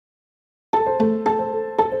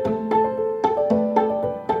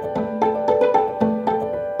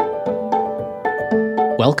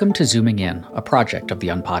Welcome to Zooming In, a project of The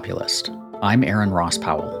Unpopulist. I'm Aaron Ross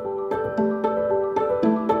Powell.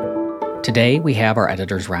 Today we have our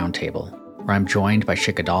editors' roundtable, where I'm joined by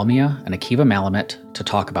Shikha Dalmia and Akiva Malamet to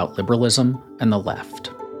talk about liberalism and the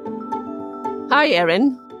left. Hi,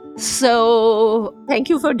 Aaron. So thank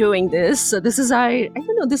you for doing this. So this is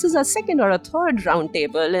this is our second or a third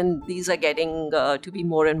roundtable, and these are getting to be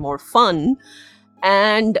more and more fun.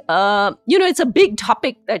 And, it's a big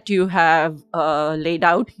topic that you have laid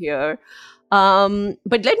out here. But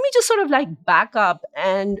let me just sort of back up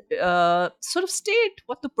and sort of state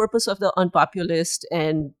what the purpose of the Unpopulist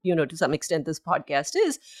and, to some extent this podcast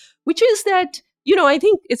is, which is that, I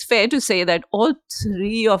think it's fair to say that all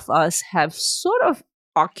three of us have sort of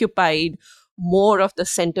occupied more of the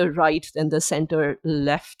center right than the center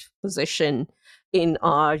left position in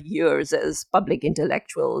our years as public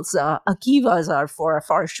intellectuals. Akiva's are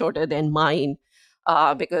far shorter than mine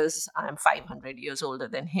because I'm 500 years older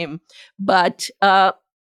than him. But, and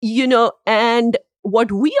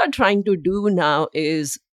what we are trying to do now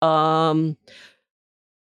is, at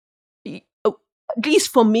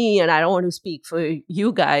least for me, and I don't want to speak for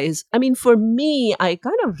you guys, for me, I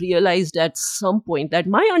kind of realized at some point that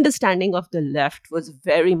my understanding of the left was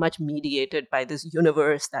very much mediated by this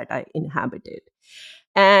universe that I inhabited.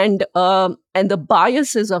 And the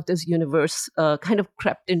biases of this universe kind of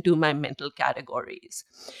crept into my mental categories.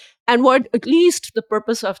 And what at least the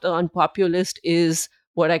purpose of the Unpopulist is,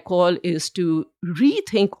 what I call, is to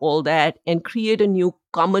rethink all that and create a new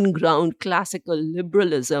common ground classical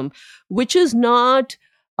liberalism, which is not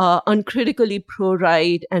uncritically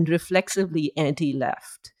pro-right and reflexively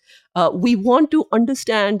anti-left. We want to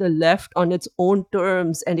understand the left on its own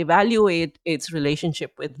terms and evaluate its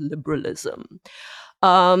relationship with liberalism.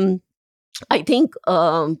 I think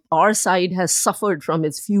our side has suffered from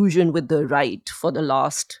its fusion with the right for the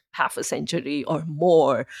last half a century or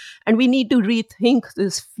more. And we need to rethink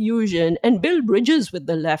this fusion and build bridges with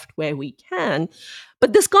the left where we can.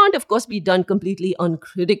 But this can't, of course, be done completely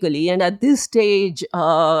uncritically. And at this stage,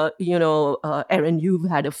 Aaron, you've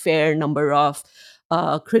had a fair number of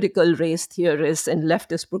critical race theorists and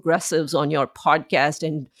leftist progressives on your podcast.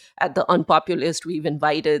 And at the Unpopulist, we've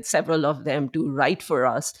invited several of them to write for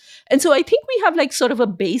us. And so I think we have sort of a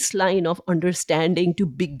baseline of understanding to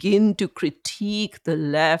begin to critique the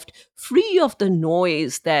left, free of the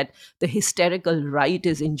noise that the hysterical right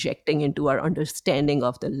is injecting into our understanding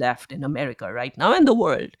of the left in America right now and the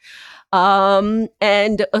world. So,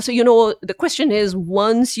 the question is,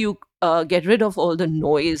 once you get rid of all the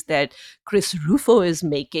noise that Chris Rufo is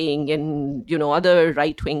making and, other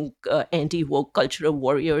right-wing anti-woke cultural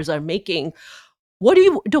warriors are making, what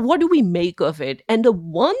do we make of it? And the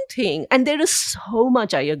one thing, and there is so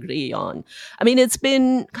much I agree on. It's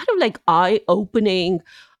been kind of eye-opening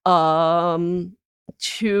to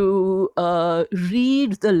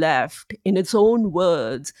read the left in its own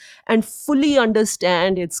words and fully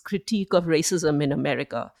understand its critique of racism in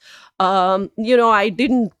America. I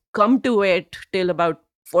didn't come to it till about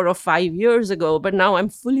 4 or 5 years ago, but now I'm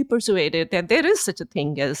fully persuaded that there is such a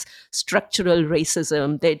thing as structural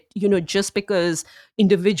racism, that, just because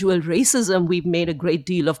individual racism we've made a great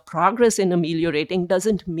deal of progress in ameliorating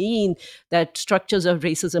doesn't mean that structures of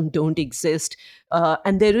racism don't exist.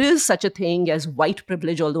 And there is such a thing as white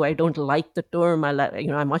privilege, although I don't like the term.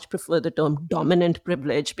 I much prefer the term dominant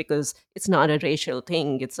privilege because it's not a racial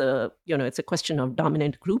thing. It's a question of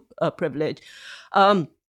dominant group privilege.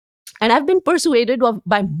 And I've been persuaded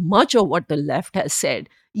by much of what the left has said.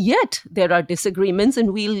 Yet there are disagreements,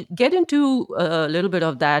 and we'll get into a little bit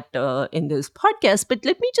of that in this podcast. But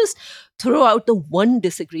let me just throw out the one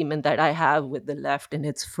disagreement that I have with the left in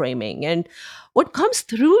its framing. And what comes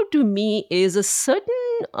through to me is a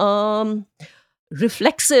certain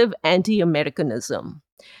reflexive anti-Americanism.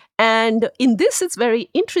 And in this, it's very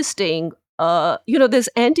interesting. This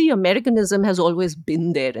anti-Americanism has always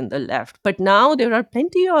been there in the left, but now there are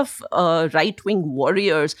plenty of right-wing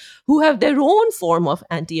warriors who have their own form of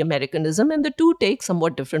anti-Americanism, and the two take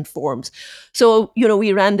somewhat different forms. So,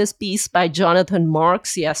 we ran this piece by Jonathan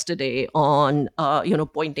Marks yesterday on,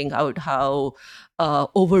 pointing out how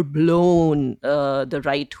overblown the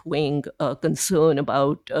right-wing concern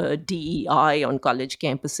about DEI on college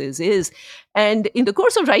campuses is. And in the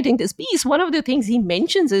course of writing this piece, one of the things he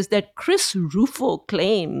mentions is that Chris Rufo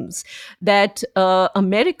claims that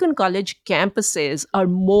American college campuses are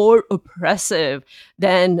more oppressive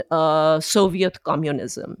than Soviet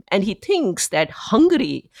communism. And he thinks that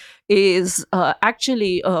Hungary is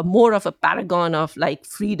actually more of a paragon of like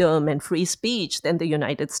freedom and free speech than the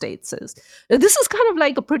United States is. Now, this is kind of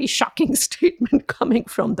like a pretty shocking statement coming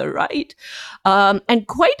from the right, and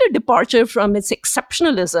quite a departure from its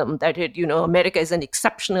exceptionalism that America is an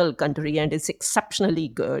exceptional country and it's exceptionally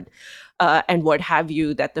good. And what have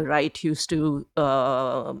you, that the right used to,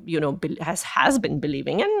 has been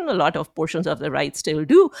believing, and a lot of portions of the right still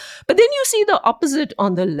do. But then you see the opposite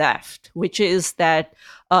on the left, which is that,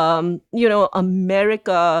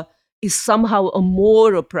 America is somehow a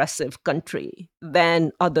more oppressive country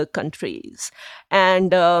than other countries.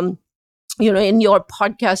 And in your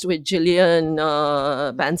podcast with Gillian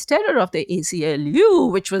Banstetter of the ACLU,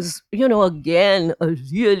 which was, again, a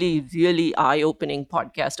really, really eye-opening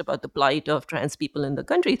podcast about the plight of trans people in the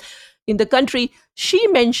country, she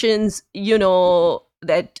mentions,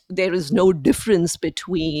 that there is no difference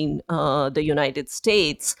between the United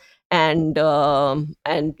States and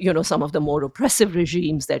some of the more oppressive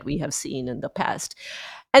regimes that we have seen in the past.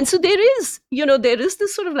 And so there is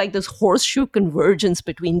this sort of like this horseshoe convergence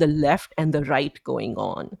between the left and the right going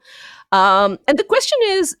on. And the question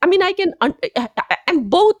is, I mean, and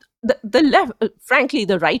both the left, frankly,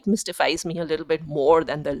 the right mystifies me a little bit more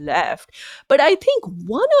than the left. But I think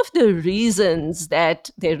one of the reasons that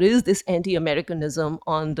there is this anti-Americanism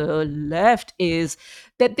on the left is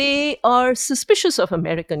that they are suspicious of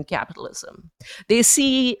American capitalism. They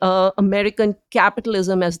see American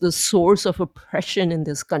capitalism as the source of oppression in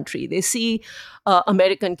this country. They see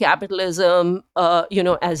American capitalism,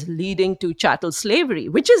 as leading to chattel slavery,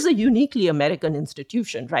 which is a uniquely American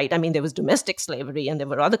institution, right? I mean, there was domestic slavery and there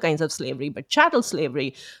were other kinds of slavery, but chattel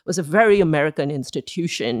slavery was a very American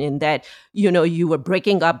institution in that, you were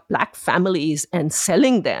breaking up Black families and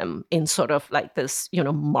selling them in sort of like this,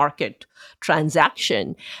 market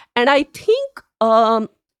transaction. And I think,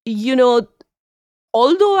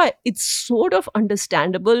 although it's sort of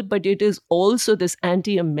understandable, but it is also this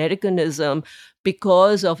anti-Americanism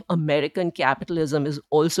because of American capitalism is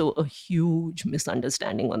also a huge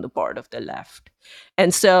misunderstanding on the part of the left.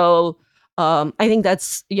 And so I think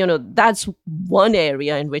that's one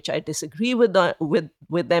area in which I disagree with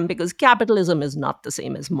them, because capitalism is not the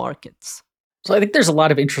same as markets. So I think there's a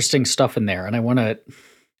lot of interesting stuff in there, and I want to,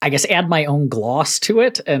 I guess, add my own gloss to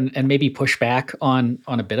it and maybe push back on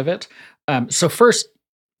a bit of it. So first,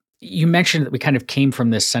 you mentioned that we kind of came from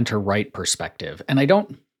this center-right perspective, and I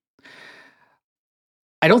don't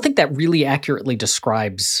think that really accurately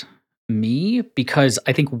describes me, because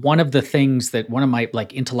I think one of my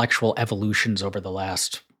like intellectual evolutions over the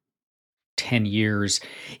last 10 years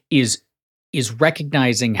is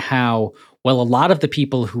recognizing how well a lot of the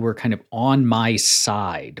people who were kind of on my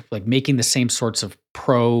side, like making the same sorts of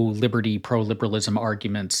pro-liberty, pro-liberalism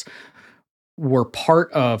arguments,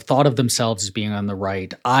 thought of themselves as being on the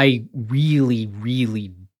right. I really,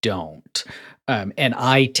 really don't. And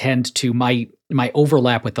I tend to, my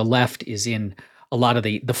overlap with the left is in a lot of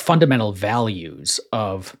the fundamental values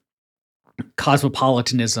of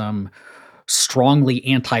cosmopolitanism, strongly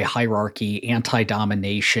anti-hierarchy,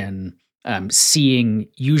 anti-domination, seeing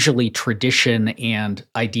usually tradition and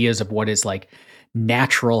ideas of what is like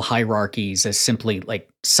natural hierarchies as simply like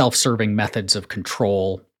self-serving methods of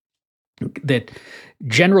control. That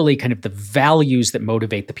generally kind of the values that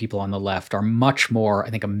motivate the people on the left are much more, I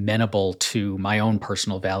think, amenable to my own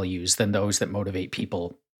personal values than those that motivate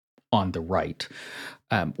people on the right.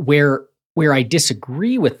 Where I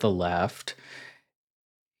disagree with the left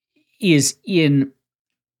is in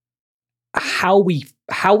how we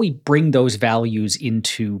bring those values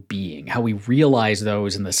into being, how we realize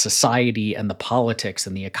those in the society and the politics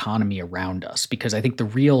and the economy around us. Because I think the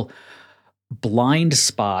real blind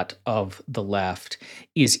spot of the left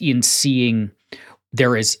is in seeing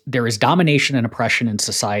there is domination and oppression in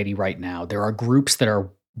society right now. There are groups that are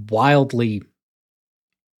wildly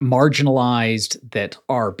marginalized, that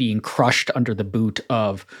are being crushed under the boot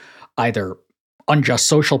of either unjust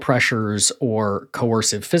social pressures or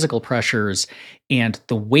coercive physical pressures. And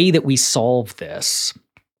the way that we solve this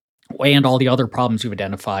and all the other problems we've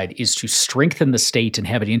identified is to strengthen the state and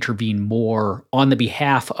have it intervene more on the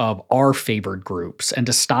behalf of our favored groups, and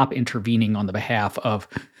to stop intervening on the behalf of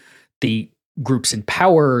the groups in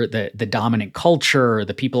power, the dominant culture,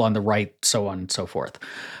 the people on the right, so on and so forth.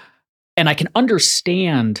 And I can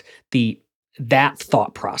understand that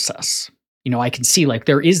thought process. I can see like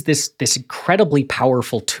there is this incredibly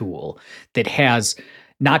powerful tool that has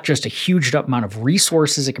not just a huge amount of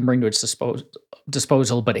resources it can bring to its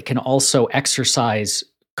disposal, but it can also exercise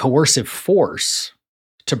coercive force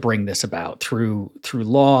to bring this about through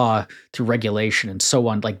law, through regulation, and so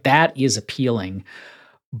on. Like that is appealing.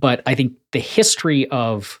 But I think the history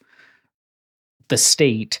of the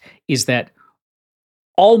state is that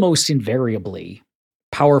almost invariably,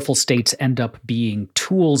 powerful states end up being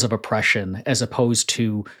tools of oppression as opposed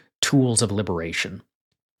to tools of liberation.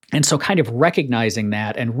 And so kind of recognizing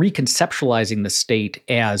that and reconceptualizing the state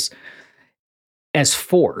as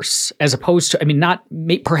force, as opposed to, I mean, not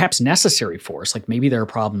perhaps necessary force. Like maybe there are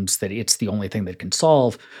problems that it's the only thing that can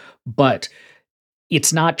solve, but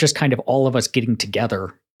it's not just kind of all of us getting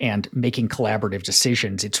together and making collaborative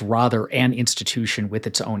decisions. It's rather an institution with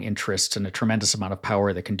its own interests and a tremendous amount of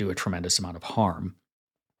power that can do a tremendous amount of harm.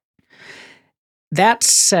 That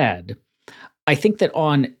said, I think that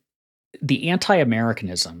on the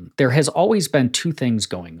anti-Americanism, there has always been two things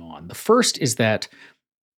going on. The first is that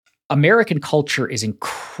American culture is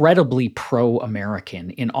incredibly pro-American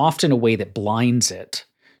in often a way that blinds it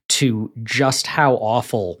to just how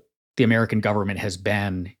awful the American government has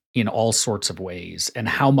been in all sorts of ways, and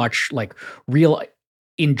how much like real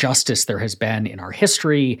injustice there has been in our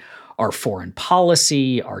history, our foreign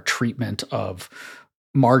policy, our treatment of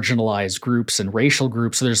marginalized groups and racial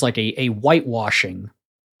groups. So there's like a whitewashing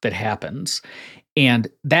that happens, and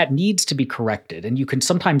that needs to be corrected. And you can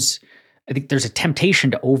sometimes, I think there's a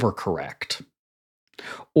temptation to overcorrect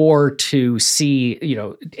or to see,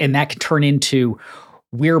 and that can turn into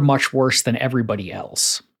we're much worse than everybody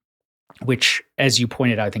else, which, as you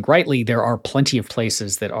pointed out, I think rightly, there are plenty of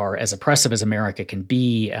places that are as oppressive as America can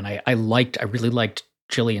be. And I really liked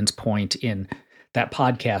Jillian's point in that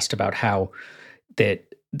podcast about how that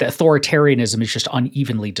the authoritarianism is just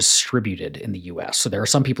unevenly distributed in the US. So there are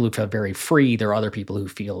some people who feel very free. There are other people who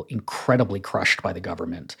feel incredibly crushed by the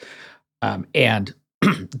government. And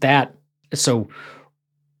so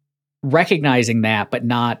recognizing that, but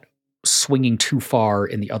not swinging too far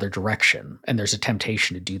in the other direction. And there's a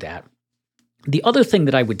temptation to do that. The other thing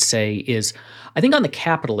that I would say is, I think on the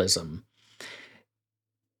capitalism,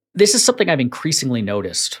 this is something I've increasingly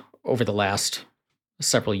noticed over the last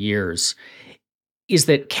several years, is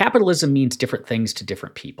that capitalism means different things to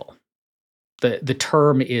different people. The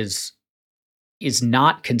term is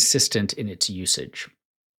not consistent in its usage.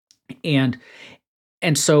 And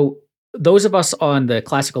so those of us on the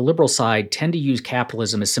classical liberal side tend to use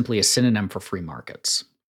capitalism as simply a synonym for free markets.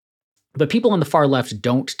 But people on the far left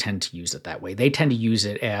don't tend to use it that way. They tend to use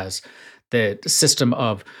it as the system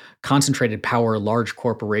of concentrated power, large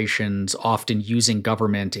corporations, often using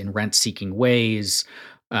government in rent-seeking ways,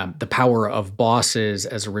 the power of bosses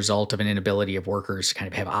as a result of an inability of workers to kind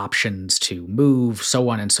of have options to move, so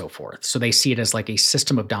on and so forth. So they see it as like a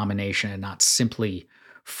system of domination and not simply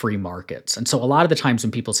free markets. And so a lot of the times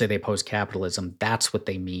when people say they oppose capitalism, that's what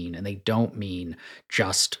they mean. And they don't mean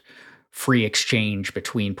just free exchange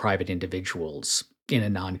between private individuals in a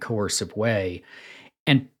non-coercive way.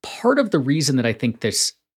 And part of the reason that I think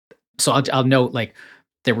this, so I'll note, like,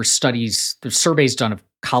 there's surveys done of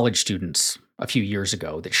college students a few years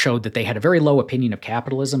ago that showed that they had a very low opinion of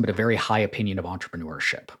capitalism, but a very high opinion of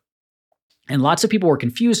entrepreneurship. And lots of people were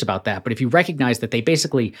confused about that. But if you recognize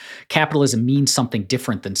that capitalism means something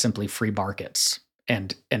different than simply free markets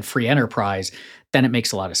and free enterprise, then it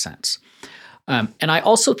makes a lot of sense. And I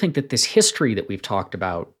also think that this history that we've talked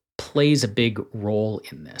about plays a big role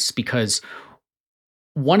in this, because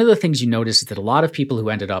one of the things you notice is that a lot of people who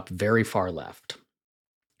ended up very far left,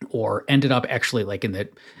 or ended up actually like in the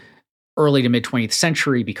early to mid 20th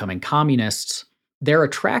century becoming communists, their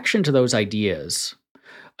attraction to those ideas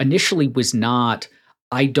initially was not,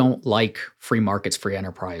 I don't like free markets, free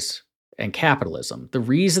enterprise, and capitalism. The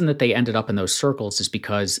reason that they ended up in those circles is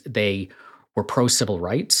because they were pro-civil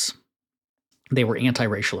rights. They were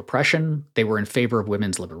anti-racial oppression. They were in favor of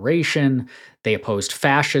women's liberation. They opposed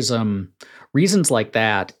fascism, reasons like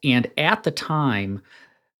that. And at the time,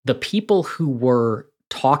 the people who were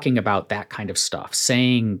talking about that kind of stuff,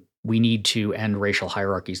 saying we need to end racial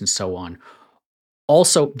hierarchies and so on,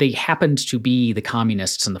 also, they happened to be the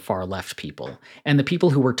communists and the far left people. And the people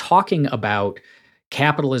who were talking about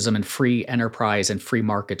capitalism and free enterprise and free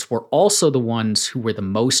markets were also the ones who were the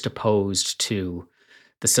most opposed to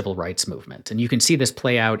the civil rights movement. And you can see this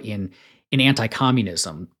play out in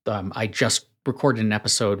anti-communism. I just recorded an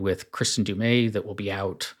episode with Kristen Dumais that will be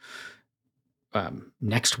out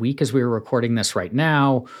next week as we were recording this right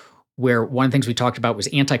now, where one of the things we talked about was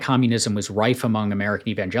anti-communism was rife among American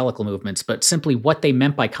evangelical movements, but simply what they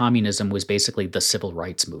meant by communism was basically the civil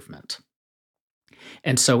rights movement.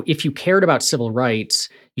 And so if you cared about civil rights,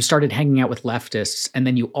 you started hanging out with leftists, and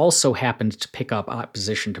then you also happened to pick up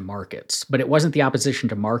opposition to markets. But it wasn't the opposition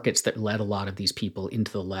to markets that led a lot of these people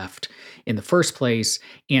into the left in the first place,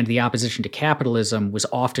 and the opposition to capitalism was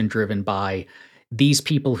often driven by these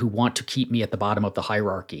people who want to keep me at the bottom of the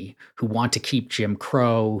hierarchy, who want to keep Jim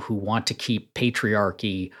Crow, who want to keep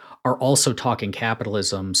patriarchy, are also talking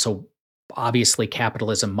capitalism. So obviously,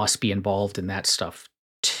 capitalism must be involved in that stuff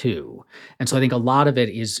too. And so I think a lot of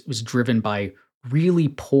it was driven by really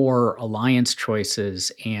poor alliance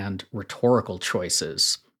choices and rhetorical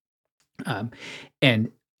choices. Um,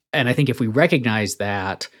 and and I think if we recognize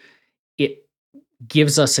that, it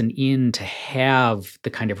gives us an in to have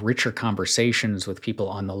the kind of richer conversations with people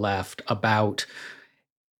on the left about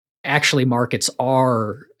actually it's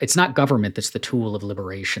not government that's the tool of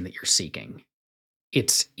liberation that you're seeking.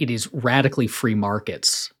 It is radically free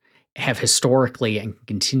markets have historically and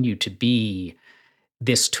continue to be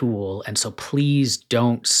this tool, and so please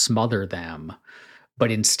don't smother them, but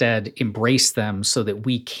instead embrace them so that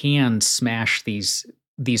we can smash these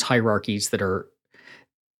hierarchies that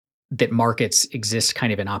markets exist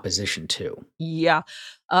kind of in opposition to. Yeah.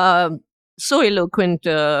 Um, so eloquent,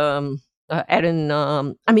 Aaron.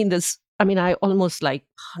 I almost like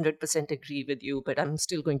 100% agree with you, but I'm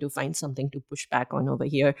still going to find something to push back on over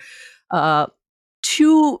here. Uh,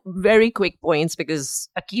 Two very quick points because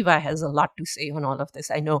Akiva has a lot to say on all of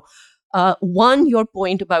this. I know. One, your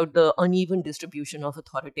point about the uneven distribution of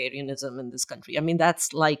authoritarianism in this country. I mean,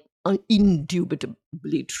 that's like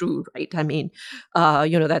indubitably true, right? I mean,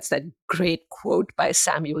 that's that great quote by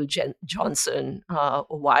Samuel Johnson.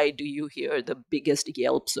 Why do you hear the biggest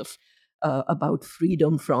yelps of about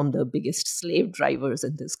freedom from the biggest slave drivers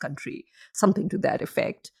in this country? Something to that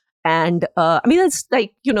effect. And that's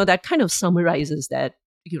like, that kind of summarizes that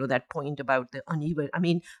point about the uneven. I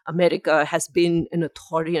mean, America has been an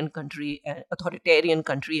authoritarian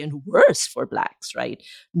country, and worse for blacks, right?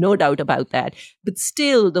 No doubt about that. But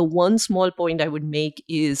still, the one small point I would make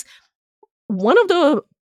is one of the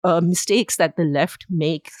mistakes that the left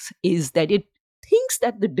makes is that it thinks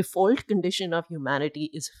that the default condition of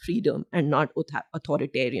humanity is freedom and not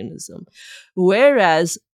authoritarianism.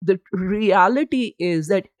 Whereas the reality is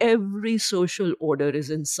that every social order is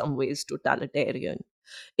in some ways totalitarian.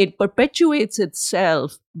 It perpetuates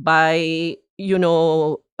itself by,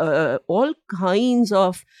 all kinds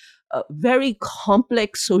of very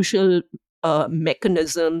complex social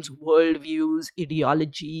mechanisms, worldviews,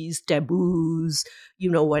 ideologies, taboos,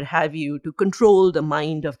 what have you, to control the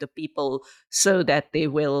mind of the people so that they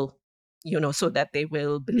will,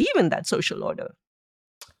 believe in that social order.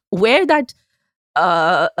 Where that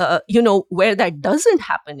where that doesn't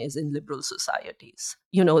happen is in liberal societies.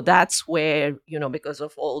 That's where, because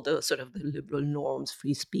of all the sort of the liberal norms,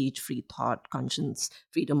 free speech, free thought, conscience,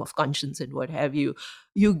 freedom of conscience, and what have you,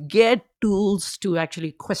 you get tools to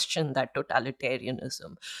actually question that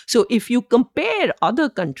totalitarianism. So if you compare other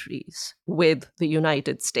countries with the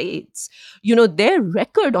United States, their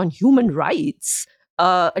record on human rights,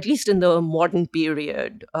 at least in the modern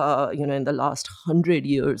period, in the last 100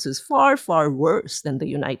 years, is far, far worse than the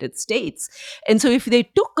United States. And so, if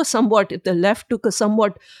the left took a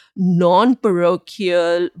somewhat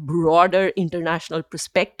non-parochial, broader international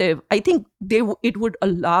perspective, I think it would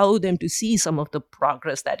allow them to see some of the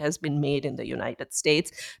progress that has been made in the United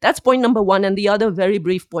States. That's point number one. And the other very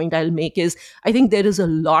brief point I'll make is I think there is a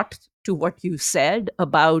lot to what you said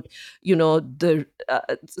about the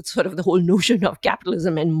sort of the whole notion of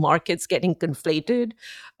capitalism and markets getting conflated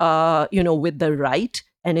with the right,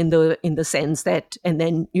 and in the sense that, and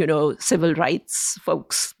then civil rights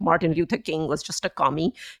folks, Martin Luther King was just a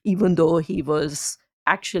commie, even though he was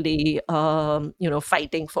actually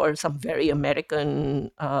fighting for some very American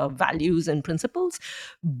values and principles.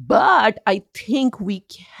 But I think we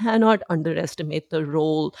cannot underestimate the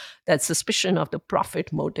role that suspicion of the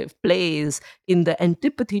profit motive plays in the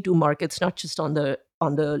antipathy to markets, not just on the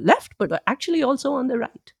left, but actually also on the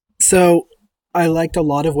right. So I liked a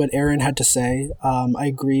lot of what Aaron had to say. I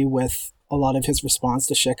agree with a lot of his response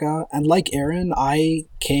to Shika. And like Aaron, I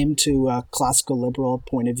came to a classical liberal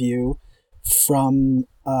point of view from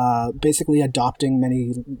basically adopting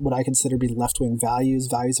many what I consider to be left-wing values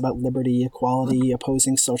about liberty, equality,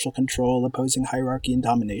 opposing social control, opposing hierarchy and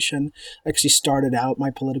domination. I actually started out my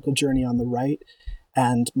political journey on the right,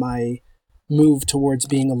 and my move towards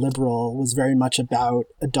being a liberal was very much about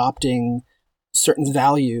adopting certain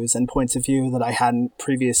values and points of view that I hadn't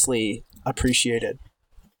previously appreciated.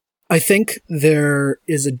 I think there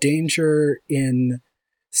is a danger in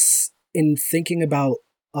thinking about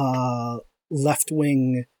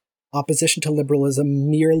left-wing opposition to liberalism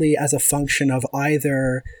merely as a function of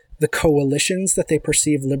either the coalitions that they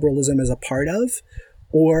perceive liberalism as a part of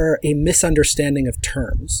or a misunderstanding of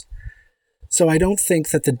terms. So I don't think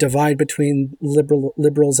that the divide between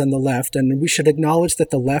liberals and the left, and we should acknowledge that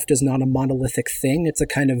the left is not a monolithic thing. It's a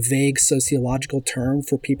kind of vague sociological term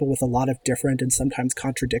for people with a lot of different and sometimes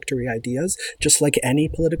contradictory ideas, just like any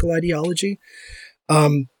political ideology.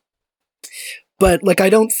 But like, I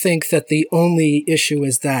don't think that the only issue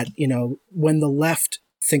is that, when the left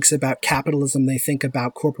thinks about capitalism, they think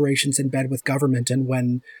about corporations in bed with government. And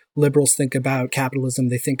when liberals think about capitalism,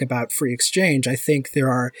 they think about free exchange. I think there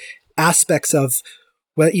are aspects of,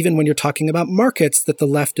 well, even when you're talking about markets, that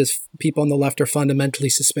people on the left are fundamentally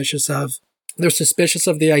suspicious of. They're suspicious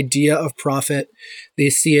of the idea of profit. They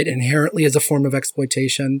see it inherently as a form of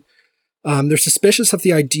exploitation. They're suspicious of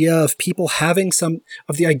the idea of people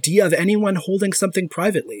of the idea of anyone holding something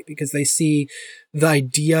privately, because they see the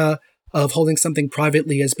idea of holding something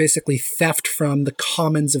privately as basically theft from the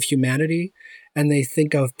commons of humanity. And they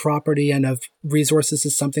think of property and of resources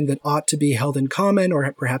as something that ought to be held in common, or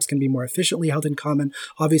perhaps can be more efficiently held in common.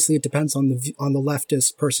 Obviously, it depends on the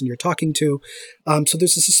leftist person you're talking to. So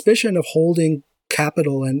there's a suspicion of holding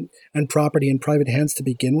capital and property in private hands to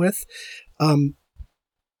begin with.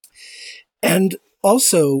 And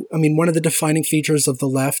also, one of the defining features of the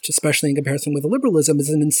left, especially in comparison with liberalism, is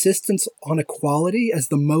an insistence on equality as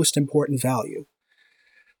the most important value.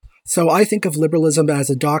 So I think of liberalism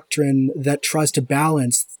as a doctrine that tries to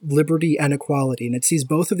balance liberty and equality, and it sees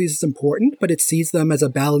both of these as important, but it sees them as a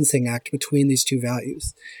balancing act between these two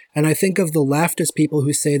values. And I think of the left as people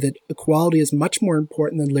who say that equality is much more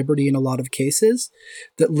important than liberty in a lot of cases,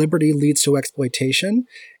 that liberty leads to exploitation.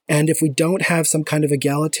 And if we don't have some kind of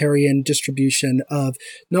egalitarian distribution of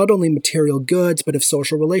not only material goods, but of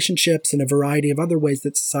social relationships and a variety of other ways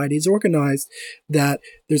that society is organized, that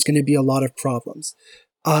there's going to be a lot of problems.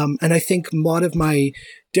 And I think a lot of my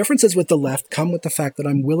differences with the left come with the fact that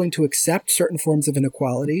I'm willing to accept certain forms of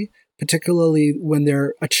inequality, particularly when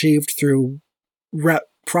they're achieved through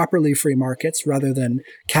properly free markets rather than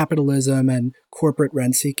capitalism and corporate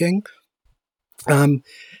rent seeking. And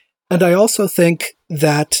I also think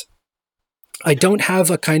that I don't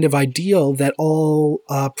have a kind of ideal that all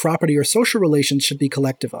property or social relations should be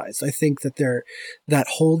collectivized. I think that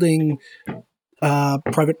holding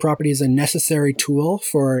private property is a necessary tool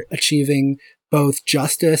for achieving both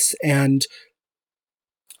justice and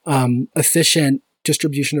efficient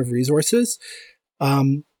distribution of resources.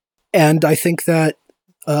 And I think that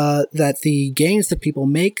the gains that people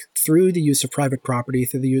make through the use of private property,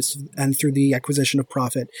 through the acquisition of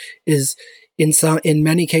profit, is in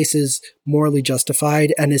many cases morally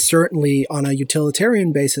justified, and is certainly on a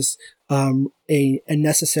utilitarian basis a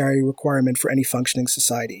necessary requirement for any functioning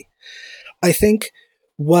society. I think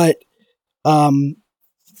what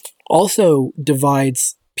also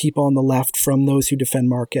divides people on the left from those who defend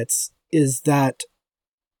markets is that,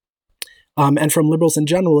 and from liberals in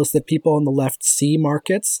general, is that people on the left see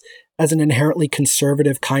markets as an inherently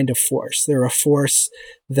conservative kind of force. They're a force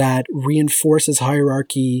that reinforces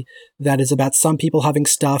hierarchy, that is about some people having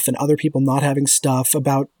stuff and other people not having stuff,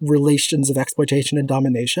 about relations of exploitation and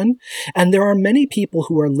domination. And there are many people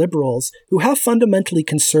who are liberals who have fundamentally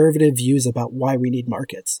conservative views about why we need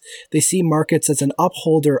markets. They see markets as an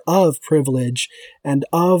upholder of privilege and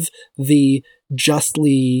of the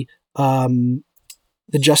justly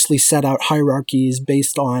set out hierarchies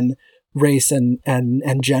based on race and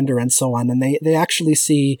gender and so on. And they actually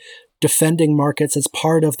see defending markets as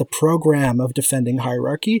part of the program of defending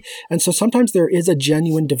hierarchy. And so sometimes there is a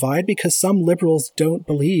genuine divide because some liberals don't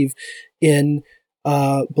believe in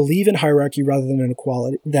hierarchy rather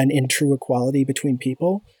than in true equality between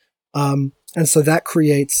people. And so that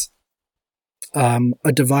creates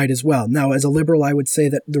a divide as well. Now, as a liberal, I would say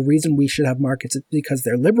that the reason we should have markets is because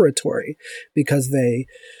they're liberatory, because they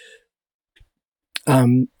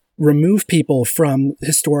remove people from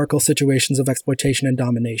historical situations of exploitation and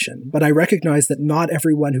domination. But I recognize that not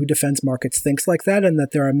everyone who defends markets thinks like that, and that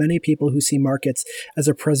there are many people who see markets as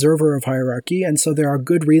a preserver of hierarchy. And so there are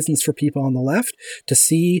good reasons for people on the left to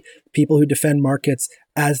see people who defend markets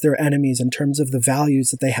as their enemies in terms of the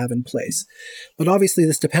values that they have in place. But obviously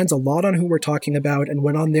this depends a lot on who we're talking about and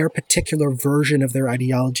what on their particular version of their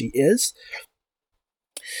ideology is.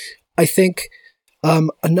 I think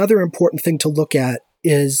another important thing to look at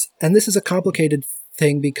is, and this is a complicated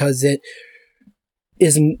thing because it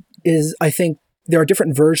is, I think there are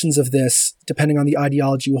different versions of this depending on the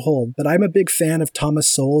ideology you hold, but I'm a big fan of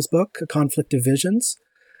Thomas Sowell's book, A Conflict of Visions,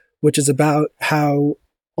 which is about how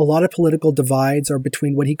a lot of political divides are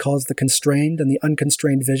between what he calls the constrained and the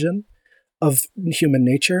unconstrained vision of human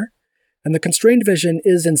nature. And the constrained vision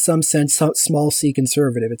is, in some sense, small c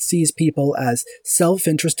conservative. It sees people as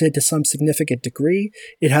self-interested to some significant degree.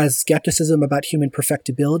 It has skepticism about human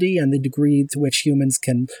perfectibility and the degree to which humans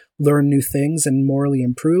can learn new things and morally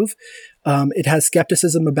improve. It has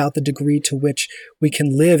skepticism about the degree to which we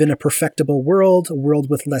can live in a perfectible world, a world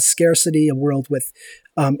with less scarcity, a world with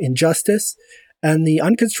injustice. And the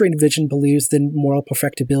unconstrained vision believes in moral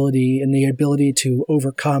perfectibility and the ability to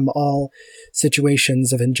overcome all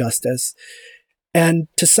situations of injustice. And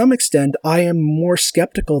to some extent, I am more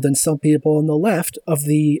skeptical than some people on the left of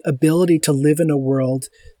the ability to live in a world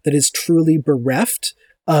that is truly bereft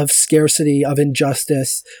of scarcity, of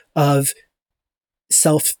injustice, of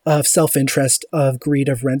self-interest, of greed,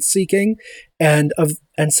 of rent seeking. And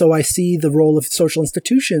so I see the role of social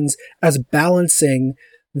institutions as balancing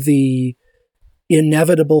the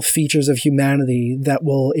inevitable features of humanity that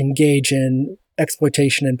will engage in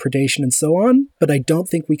exploitation and predation and so on. But I don't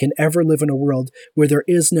think we can ever live in a world where there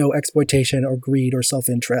is no exploitation or greed or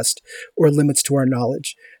self-interest or limits to our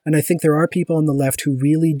knowledge. And I think there are people on the left who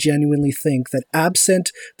really genuinely think that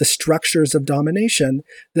absent the structures of domination,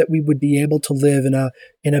 that we would be able to live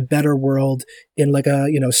in a better world, in like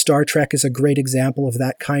Star Trek is a great example of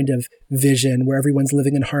that kind of vision where everyone's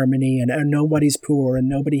living in harmony and nobody's poor and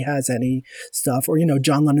nobody has any stuff. Or,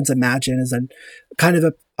 John Lennon's Imagine is a kind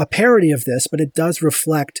of a parody of this, but it does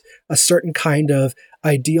reflect a certain kind of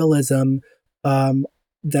idealism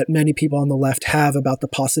that many people on the left have about the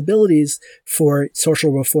possibilities for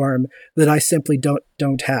social reform that I simply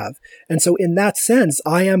don't have. And so in that sense,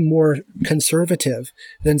 I am more conservative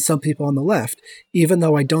than some people on the left, even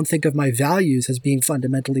though I don't think of my values as being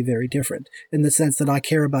fundamentally very different, in the sense that I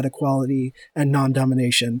care about equality and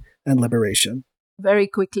non-domination and liberation. Very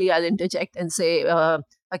quickly, I'll interject and say,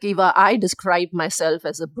 Akiva, I describe myself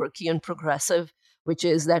as a Burkean progressive, which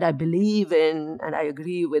is that I believe in and I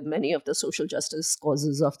agree with many of the social justice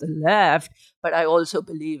causes of the left, but I also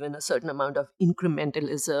believe in a certain amount of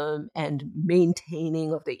incrementalism and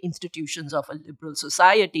maintaining of the institutions of a liberal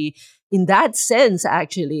society. In that sense,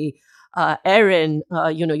 actually, Aaron,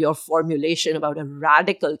 your formulation about a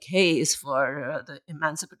radical case for the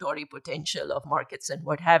emancipatory potential of markets and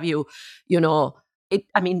what have you,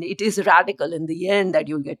 it is radical in the end that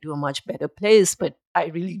you'll get to a much better place, but I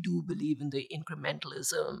really do believe in the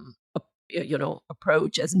incrementalism,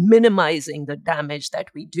 approach as minimizing the damage that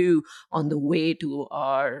we do on the way to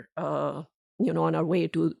on our way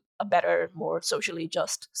to a better, more socially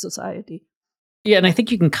just society. Yeah, and I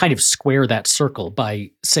think you can kind of square that circle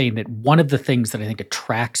by saying that one of the things that I think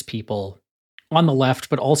attracts people on the left,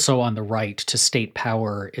 but also on the right, to state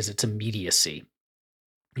power is its immediacy.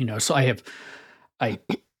 So I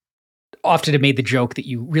often have made the joke that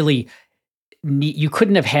you really you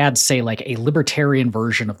couldn't have had, say, like a libertarian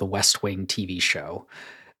version of the West Wing TV show,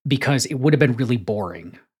 because it would have been really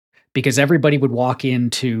boring. Because everybody would walk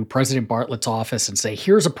into President Bartlett's office and say,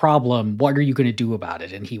 "Here's a problem. What are you going to do about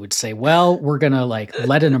it?" And he would say, "Well, we're going to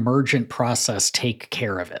let an emergent process take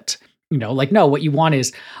care of it." No, what you want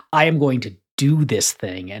is, I am going to do this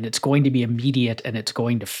thing and it's going to be immediate and it's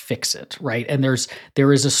going to fix it, right? And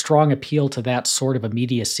there is a strong appeal to that sort of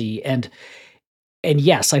immediacy. And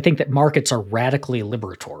yes, I think that markets are radically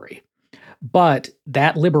liberatory, but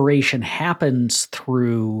that liberation happens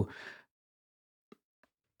through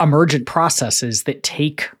emergent processes that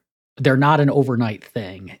they're not an overnight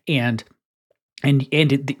thing. And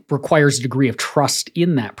it requires a degree of trust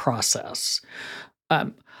in that process.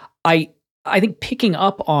 I think picking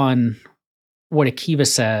up on what Akiva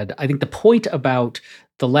said, I think the point about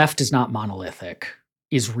the left is not monolithic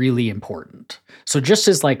is really important. So just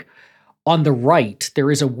as on the right, there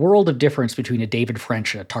is a world of difference between a David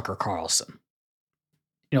French and a Tucker Carlson.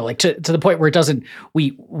 To the point where it doesn't,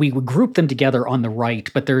 we would group them together on the right,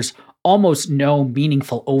 but there's almost no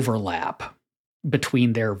meaningful overlap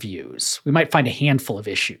between their views. We might find a handful of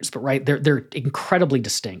issues, but right, they're incredibly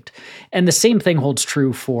distinct. And the same thing holds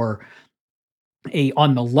true for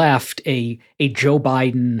on the left, a Joe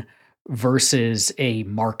Biden versus a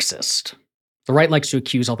Marxist. The right likes to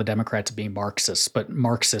accuse all the Democrats of being Marxists, but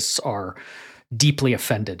Marxists are deeply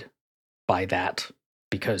offended by that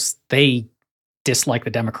because they dislike the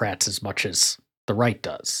Democrats as much as the right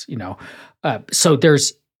does. So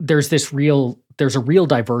there's a real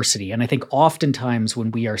diversity, and I think oftentimes when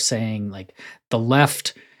we are saying the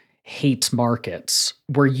left hates markets,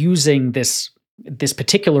 we're using this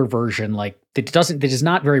particular version that is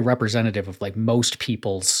not very representative of most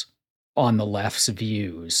people's on the left's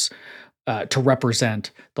views to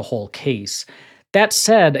represent the whole case. That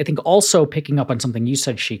said, I think also picking up on something you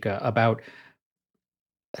said, Shika, about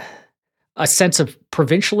a sense of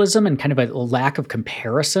provincialism and kind of a lack of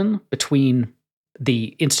comparison between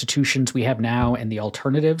the institutions we have now and the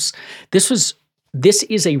alternatives. This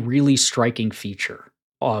is a really striking feature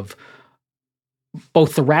of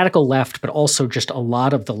both the radical left, but also just a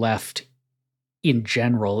lot of the left in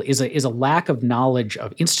general, is a lack of knowledge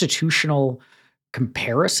of institutional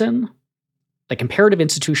comparison, like comparative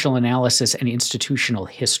institutional analysis and institutional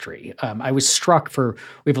history. I was struck we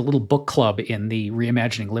have a little book club in the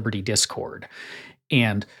Reimagining Liberty Discord.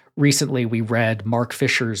 And recently we read Mark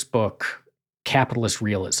Fisher's book, Capitalist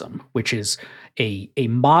Realism, which is a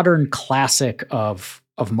modern classic of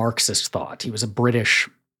Marxist thought. He was a British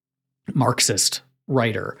Marxist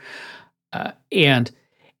writer. And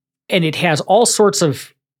it has all sorts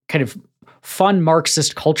of kind of fun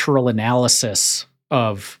Marxist cultural analysis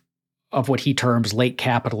of what he terms late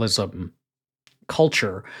capitalism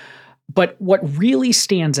culture. But what really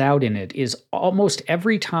stands out in it is almost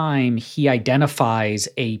every time he identifies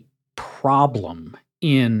a problem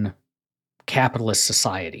in capitalist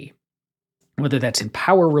society, whether that's in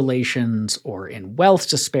power relations or in wealth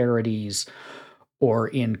disparities or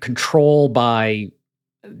in control by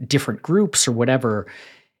different groups or whatever,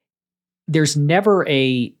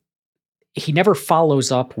 he never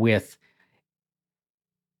follows up with,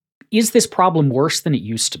 is this problem worse than it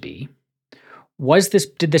used to be?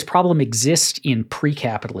 Did this problem exist in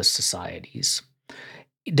pre-capitalist societies?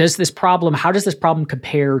 How does this problem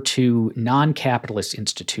compare to non-capitalist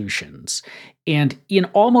institutions? And in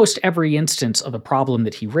almost every instance of a problem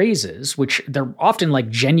that he raises, which they're often like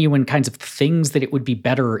genuine kinds of things that it would be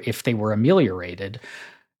better if they were ameliorated,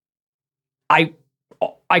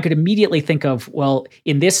 I could immediately think of, well,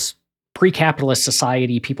 in this pre-capitalist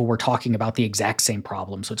society, people were talking about the exact same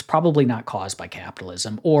problem, so it's probably not caused by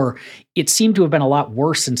capitalism. Or it seemed to have been a lot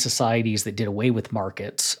worse in societies that did away with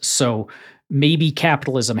markets. So maybe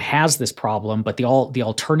capitalism has this problem, but the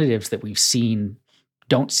alternatives that we've seen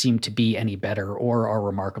don't seem to be any better or are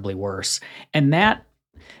remarkably worse. And that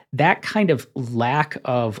kind of lack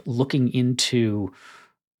of looking into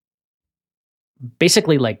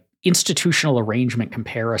basically like institutional arrangement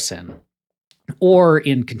comparison, or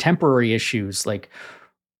in contemporary issues, like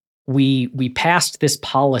we passed this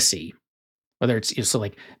policy, whether it's so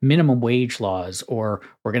like minimum wage laws, or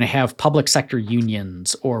we're going to have public sector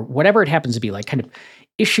unions, or whatever it happens to be, like kind of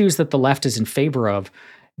issues that the left is in favor of.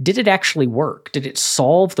 Did it actually work? Did it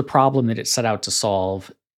solve the problem that it set out to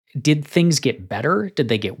solve? Did things get better? Did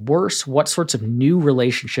they get worse? What sorts of new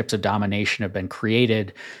relationships of domination have been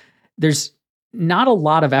created? There's not a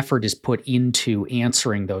lot of effort is put into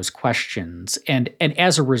answering those questions. And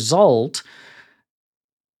as a result,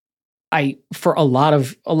 for a lot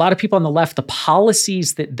of people on the left, the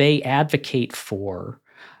policies that they advocate for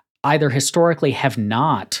either historically have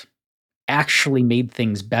not actually made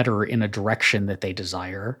things better in a direction that they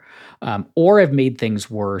desire, or have made things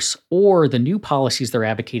worse, or the new policies they're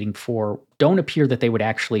advocating for don't appear that they would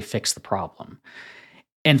actually fix the problem.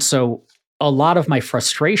 And so a lot of my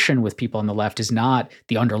frustration with people on the left is not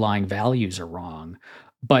the underlying values are wrong,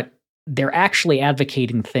 but they're actually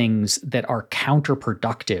advocating things that are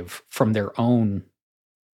counterproductive from their own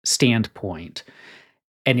standpoint.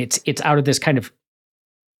 And it's out of this kind of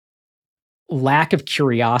lack of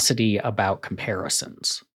curiosity about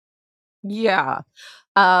comparisons. Yeah.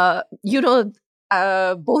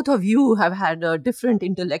 Both of you have had a different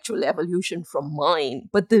intellectual evolution from mine.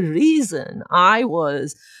 But the reason I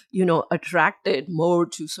was, attracted more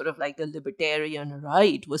to sort of like the libertarian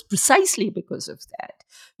right was precisely because of that.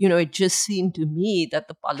 It just seemed to me that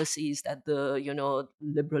the policies that the,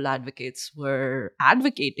 liberal advocates were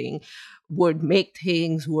advocating would make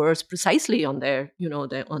things worse precisely on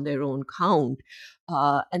on their own count.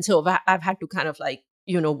 And so I've had to kind of like,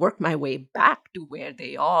 work my way back to where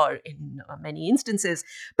they are in many instances.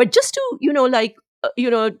 But just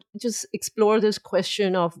to, just explore this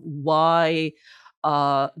question of why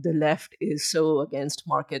the left is so against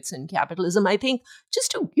markets and capitalism, I think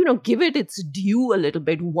just to, give it its due a little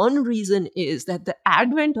bit, one reason is that the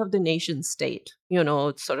advent of the nation state,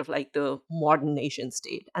 sort of like the modern nation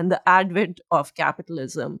state, and the advent of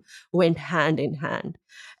capitalism went hand in hand.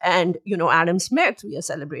 And, Adam Smith, we are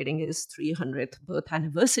celebrating his 300th birth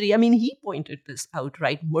anniversary. I mean, he pointed this out,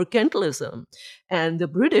 right? Mercantilism and the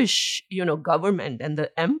British, government and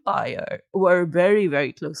the empire were very,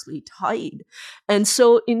 very closely tied. And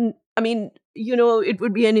so it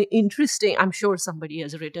would be an interesting, I'm sure somebody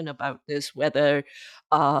has written about this, whether,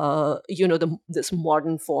 this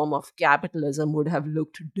modern form of capitalism would have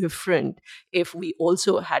looked different if we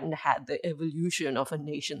also hadn't had the evolution of a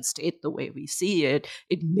nation state the way we see it.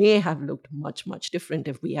 It may have looked much, much different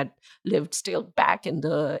if we had lived still back in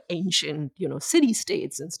the ancient, city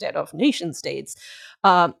states instead of nation states.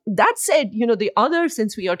 That said,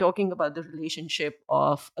 since we are talking about the relationship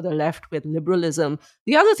of the left with liberalism,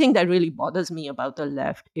 the other thing that really bothers me about the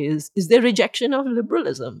left is their rejection of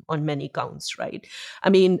liberalism on many counts, right? I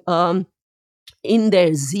mean, in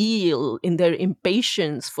their zeal, in their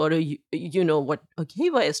impatience for what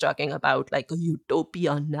Akiva is talking about, like a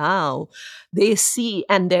utopia now, they see,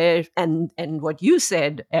 and what you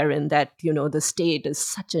said, Erin, that the state is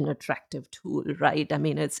such an attractive tool, right? I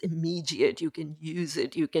mean, it's immediate. You can use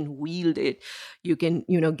it, you can wield it, you can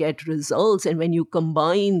get results, and when you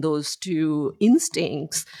combine those two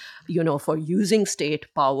instincts, for using state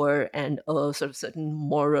power and a sort of certain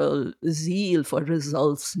moral zeal for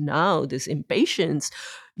results now, this impatience,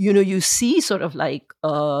 you see sort of like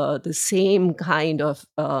the same kind of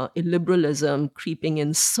illiberalism creeping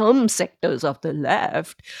in some sectors of the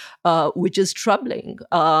left, which is troubling.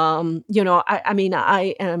 I mean,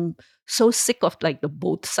 I am so sick of like the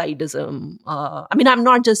both sidism. I mean, I'm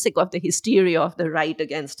not just sick of the hysteria of the right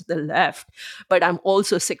against the left, but I'm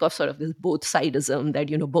also sick of sort of this both sidism that,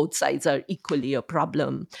 both sides are equally a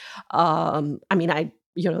problem. I mean,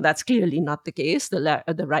 that's clearly not the case.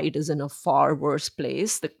 The right is in a far worse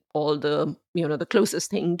place. The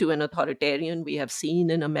closest thing to an authoritarian we have seen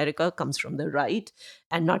in America comes from the right,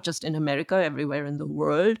 and not just in America, everywhere in the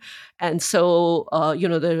world. And so,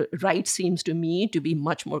 the right seems to me to be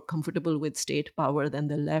much more comfortable with state power than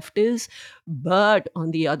the left is. But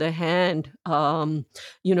on the other hand, to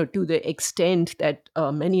the extent that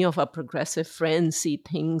many of our progressive friends see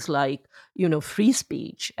things like, free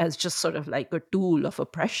speech as just sort of like a tool of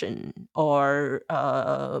oppression, or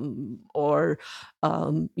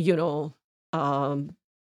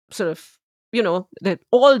sort of, that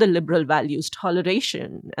all the liberal values,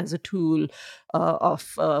 toleration as a tool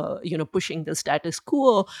of, pushing the status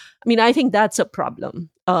quo. I mean, I think that's a problem.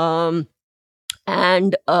 And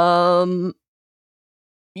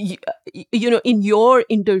in your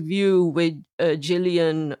interview with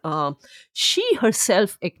Gillian, she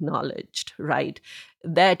herself acknowledged, right,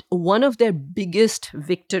 that one of their biggest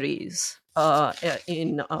victories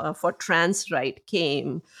in for trans right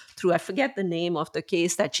came through, I forget the name of the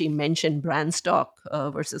case that she mentioned, Branstock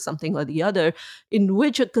versus something or the other, in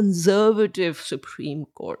which a conservative Supreme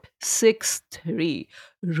Court, 6-3,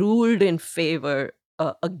 ruled in favor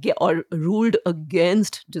or ruled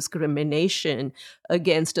against discrimination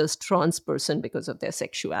against a trans person because of their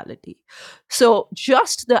sexuality. So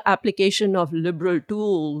just the application of liberal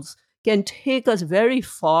tools can take us very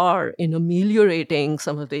far in ameliorating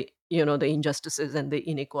some of the the injustices and the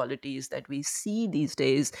inequalities that we see these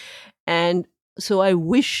days. And so I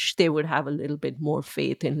wish they would have a little bit more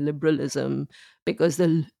faith in liberalism, because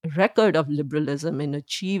the record of liberalism in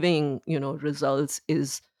achieving results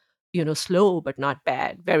is slow but not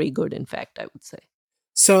bad, very good, in fact, I would say.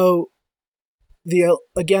 So the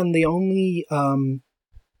only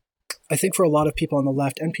I think for a lot of people on the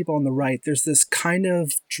left and people on the right, there's this kind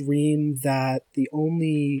of dream that the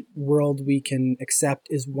only world we can accept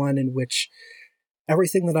is one in which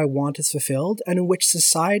everything that I want is fulfilled, and in which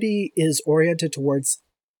society is oriented towards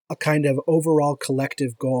a kind of overall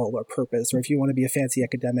collective goal or purpose, or if you want to be a fancy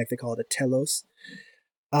academic, they call it a telos.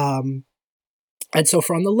 And so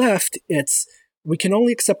for on the left, it's we can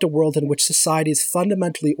only accept a world in which society is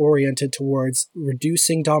fundamentally oriented towards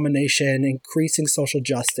reducing domination, increasing social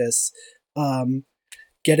justice,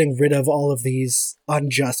 getting rid of all of these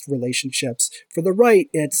unjust relationships. For the right,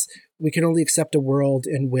 it's we can only accept a world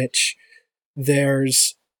in which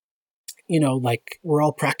there's, like we're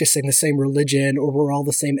all practicing the same religion, or we're all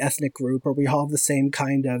the same ethnic group, or we all have the same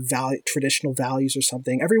kind of traditional values or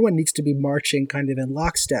something. Everyone needs to be marching kind of in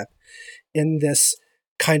lockstep in this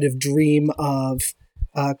kind of dream of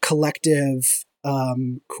collective,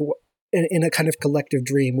 in a kind of collective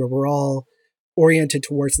dream where we're all oriented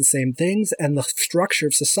towards the same things, and the structure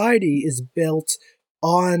of society is built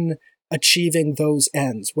on achieving those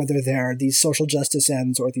ends, whether they're these social justice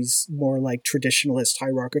ends or these more like traditionalist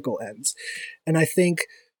hierarchical ends. And I think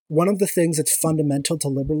one of the things that's fundamental to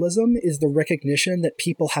liberalism is the recognition that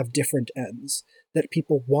people have different ends, that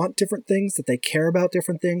people want different things, that they care about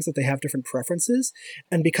different things, that they have different preferences.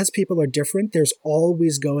 And because people are different, there's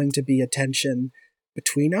always going to be a tension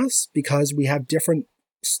between us because we have different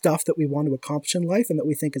stuff that we want to accomplish in life and that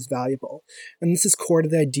we think is valuable. And this is core to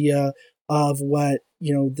the idea of what,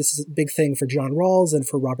 this is a big thing for John Rawls and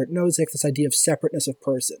for Robert Nozick, this idea of separateness of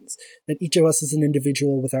persons, that each of us is an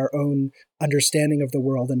individual with our own understanding of the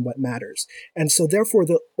world and what matters. And so therefore,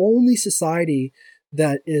 the only society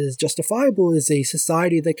that is justifiable is a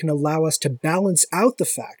society that can allow us to balance out the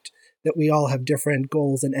fact that we all have different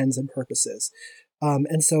goals and ends and purposes.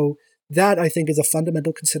 And so that, I think, is a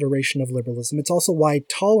fundamental consideration of liberalism. It's also why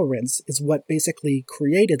tolerance is what basically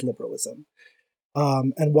created liberalism,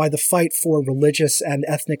 and why the fight for religious and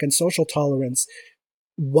ethnic and social tolerance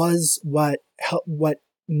was what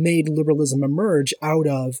made liberalism emerge out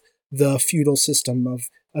of the feudal system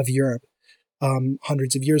of Europe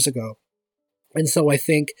hundreds of years ago. And so I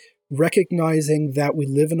think recognizing that we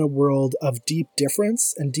live in a world of deep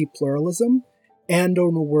difference and deep pluralism, and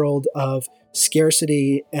in a world of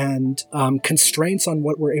scarcity and constraints on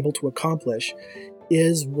what we're able to accomplish,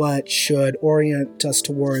 is what should orient us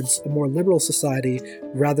towards a more liberal society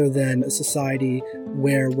rather than a society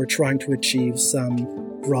where we're trying to achieve some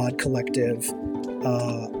broad collective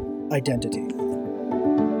identity.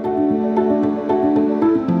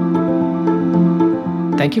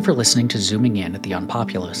 Thank you for listening to Zooming In at The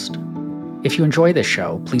Unpopulist. If you enjoy this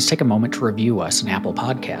show, please take a moment to review us in Apple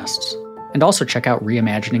Podcasts, and also check out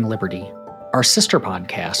Reimagining Liberty, our sister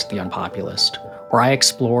podcast, The Unpopulist, where I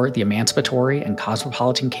explore the emancipatory and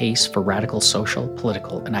cosmopolitan case for radical social,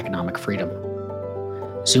 political, and economic freedom.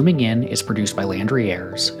 Zooming In is produced by Landry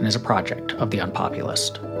Ayers and is a project of The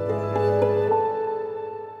Unpopulist.